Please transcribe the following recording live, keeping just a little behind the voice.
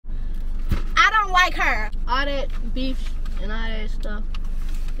like her. All that beef and all that stuff.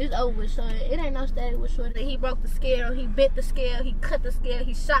 It's over with Shorty. It ain't no static with Shorty. He broke the scale. He bit the scale. He cut the scale.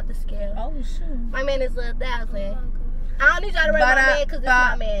 He shot the scale. Oh, shoot. My man is 1,000. I don't need y'all to rate my man because it's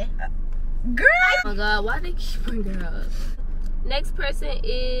my man. Girl! Oh my God, why they keep bringing her up? Next person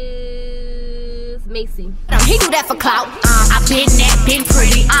is Macy. He do that for clout. I been that, been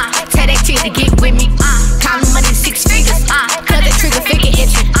pretty. Tell that chick to get with me. Count money 6 figures. Cut that trigger, figure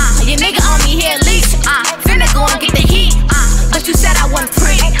itching. Your nigga on me here leech. Finna go and get the heat. But you said I wasn't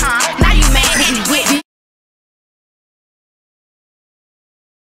pretty. Now you mad that you with me.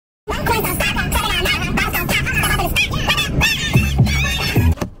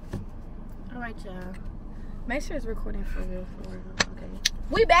 Alright, y'all. Make sure it's recording for real, okay.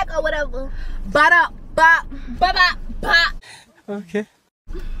 We back or whatever. Bop. Okay.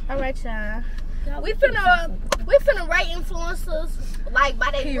 Alright, y'all. We finna rate influencers like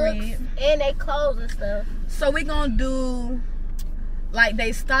by their looks and their clothes and stuff. So we gonna do like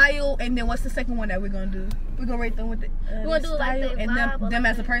they style, and then what's the second one that we're gonna do? We're gonna rate them with the We're gonna do like they and vibe them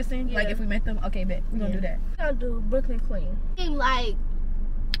as a person. Yeah. Like if we met them, okay, bet we're gonna do that. We're gonna do Brooklyn Queen. Like,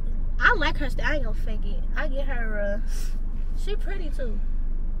 I like her style. I ain't gonna fake it. I get her. She pretty too.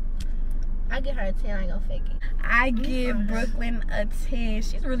 I get her a 10. I ain't gonna fake it. I give Brooklyn a 10.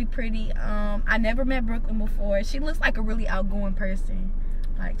 She's really pretty. I never met Brooklyn before. She looks like a really outgoing person.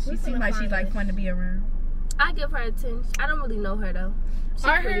 Like she seems like she's like fun to be around. I give her a 10. I don't really know her though. She's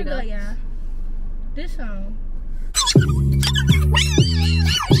Our pretty hair though. go, y'all. This song.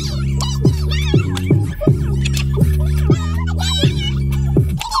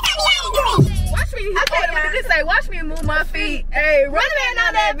 Watch me move my feet. Hey, run man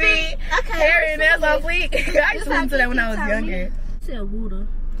on that beat. Okay. Hair and nails on fleek. I used to listen to that when I was younger. Said Wooda.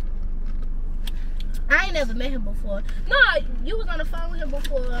 I ain't never met him before. No, you was on the phone with him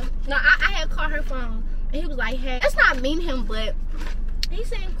before. No, I had called her phone and he was like, hey, that's not mean him, but he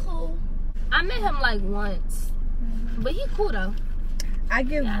seemed cool. I met him like once, but he cool though. I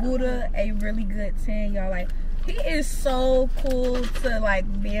give Buddha a really good 10, y'all. Like, he is so cool to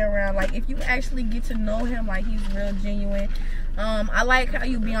like be around. Like, if you actually get to know him, like he's real genuine. I like how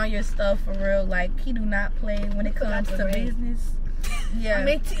you be on your stuff for real. Like, he do not play when it comes to business.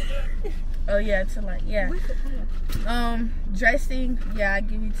 Yeah. Oh yeah, to like dressing, yeah, I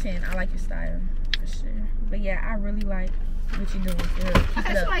give you 10. I like your style for sure. But yeah, I really like what you doing for real. Keep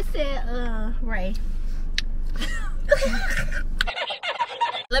it up. Somebody said Ray.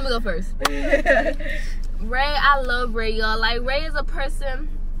 Let me go first. Ray, I love Ray, y'all. Like, Ray is a person,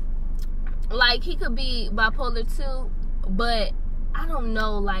 like, he could be bipolar too, but I don't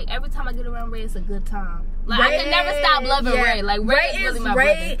know, like, every time I get around Ray, it's a good time. Like, Ray, I can never stop loving Ray. Like, Ray is really my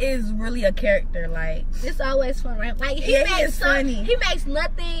brother. Ray is really a character. Like, it's always fun, right? Like, he makes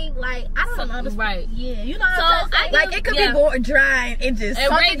nothing, like, I don't understand. Right. Yeah, you know what I'm saying? Like, it could be boring, dry, and just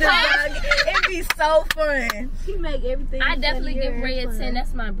something Ray it'd be so fun. He make everything. I definitely give Ray a 10.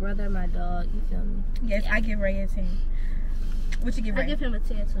 That's my brother, my dog. You feel me? Yes, yeah. I give Ray a 10. What you give Ray? I give him a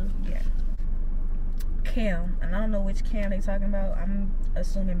 10 too. Yeah. Cam, and I don't know which Cam they talking about. I'm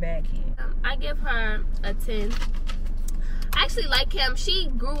assuming bad kid. I give her a 10. I actually like Cam. She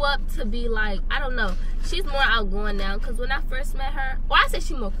grew up to be like, I don't know, she's more outgoing now, because when I first met her, well, I said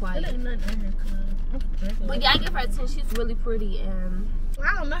she's more quiet. But yeah, I give her a 10. She's really pretty, and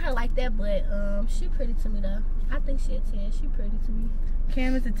I don't know her like that, but she pretty to me though. I think she a 10. She pretty to me.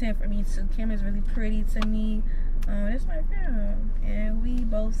 Cam is a 10 for me too. Cam is really pretty to me. That's my girl, and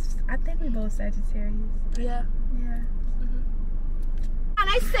I think we both Sagittarius. Yeah. And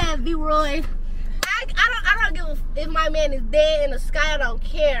I said V-Roy. I don't give if my man is dead in the sky. I don't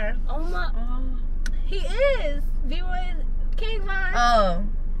care. Oh my. He is V-Roy King Von. Oh.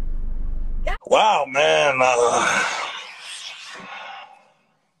 Wow, man.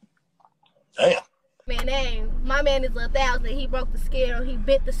 Damn. Man, my man is 1,000. He broke the scale. He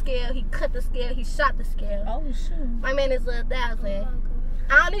bit the scale. He cut the scale. He shot the scale. Oh shoot. My man is 1,000. I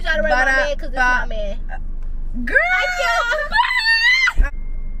don't need y'all to rate my man because it's my man. Girl.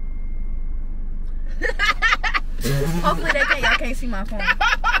 Hopefully y'all can't see my phone.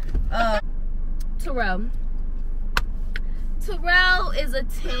 Terrell is a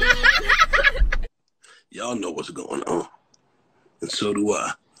 10. Y'all know what's going on, and so do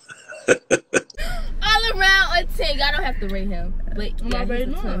I. All around a 10. Y'all don't have to rate him, but yeah, he's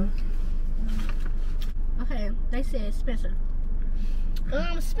a 10. Okay, they said Spencer.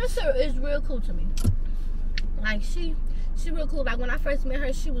 Spencer is real cool to me. Like, she real cool. Like, when I first met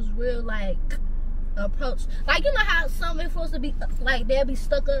her, she was real, like, approach. Like, you know how some influencers be, like, they'll be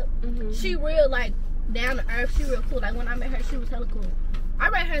stuck up? She real, like, down to earth. She real cool. Like, when I met her, she was hella cool. I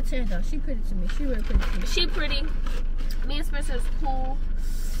rate her 10 though. She pretty to me. She really pretty to me. She pretty. Me and Spencer is cool.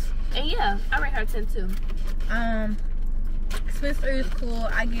 And yeah, I rate her 10 too. Spencer is cool.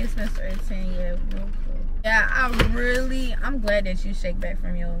 I give Spencer a 10. Yeah, real cool. Yeah, I'm glad that you shake back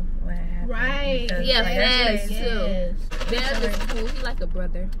from your what happened. Right. Yeah, that's Vaz too. Vaz is cool. He like a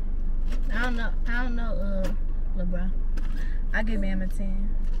brother. I don't know, LeBron. I give Bam a 10.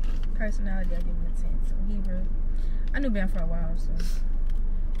 Personality, I give him a 10. So he real. I knew Bam for a while, so.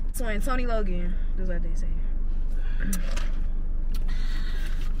 So and Tony Logan, that's what they say.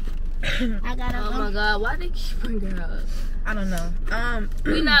 I got Oh my God, why they keep bringing her up? I don't know.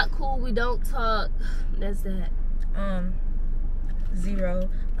 We not cool. We don't talk. That's that. 0.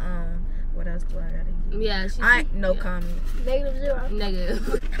 What else do I gotta give? Yeah, no comment. -0.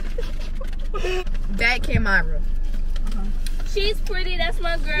 Negative. Back Kamara. She's pretty. That's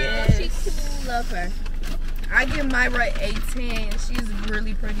my girl. Yes. She's cool. Love her. I give Myra a 10. She's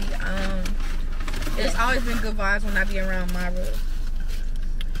really pretty. It's always been good vibes when I be around Myra.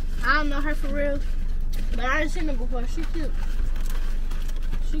 I don't know her for real, but I didn't seen her before. She cute.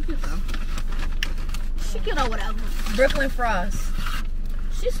 She cute though. She cute or whatever. Brooklyn Frost.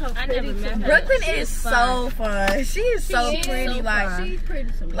 She's so I pretty. never met to me. her. Brooklyn She is is so fun. She is so is pretty. so like fun. She's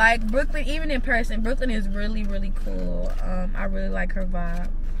pretty to me. Like Brooklyn, even in person, Brooklyn is really, really cool. I really like her vibe.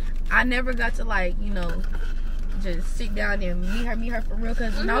 I never got to just sit down and meet her for real.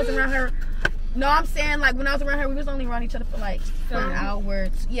 Cause when I was around her, no, I'm saying like when I was around her, we was only around each other for like an hour.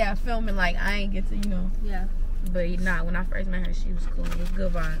 Yeah, filming. Like I ain't get to Yeah. But when I first met her, she was cool. It was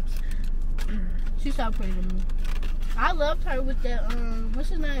good vibes. She's so pretty to me. I loved her with that what's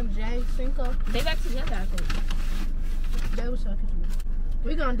his name, Jay Cinco. They back together, I think. They was so cute to me.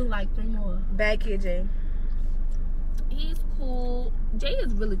 We're gonna do like 3 more. Bad Kid Jay. He's cool. Jay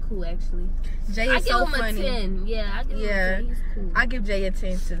is really cool, actually. Jay I is give so him funny. a 10. Yeah, I give him a 10. He's cool. I give Jay a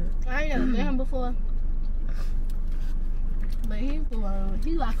 10 too. I ain't never met him before. But he's cool.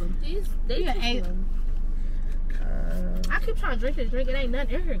 He like him. They He an too 8. cool. I keep trying to drink this drink. It ain't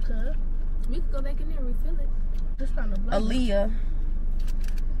nothing in here, cuz. We could go back in there and refill it. Just trying to blow. Aaliyah.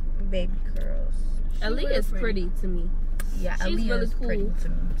 Baby curls. Aaliyah is pretty to me. Yeah, She's Aaliyah really is cool. pretty to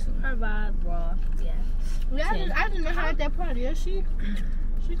me too. Her vibe, raw. Yeah. Yeah, I just met her at that party. Yeah, she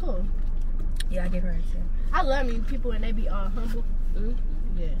cool. Yeah, I give her a 10. I love meeting people and they be all humble.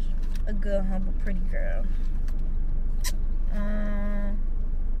 Mm-hmm. Yes. A good, humble, pretty girl.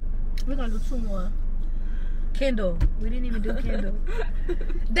 We're gonna do 2 more. Kendall. We didn't even do Kendall.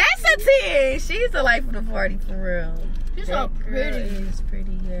 That's a 10. She's the life of the party for real. She's That so girl pretty. is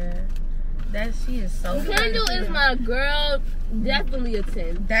pretty, yeah. She is so pretty. Kendall is my girl. Definitely a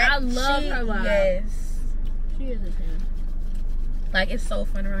 10. I love her vibe. Yes. She is a 10. Like, it's so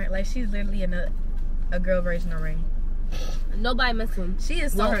fun around her. Like, she's literally a girl version of Rain. Nobody mess with him. She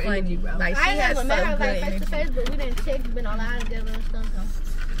is so With her funny. energy, bro. Like, she I ain't has never so met her good like face energy. to face, but we didn't text, been online together and stuff. So.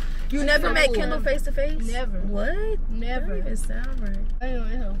 You never so met cool. Kendall face to face? Never. What? Never. That don't even sound right. I ain't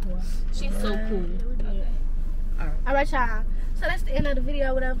met her before. She's so cool. Alright, y'all. So that's the end of the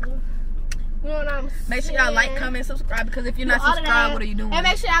video, whatever. You know what I'm saying? Make sure y'all like, comment, subscribe. Because if you're not all of subscribed, that. what are you doing? And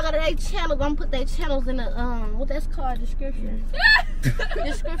make sure y'all go to their channels. I'm gonna put their channels in the what that's called description.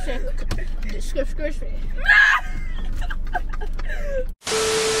 Description.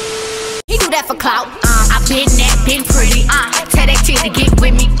 He do that for clout. I been that, been pretty.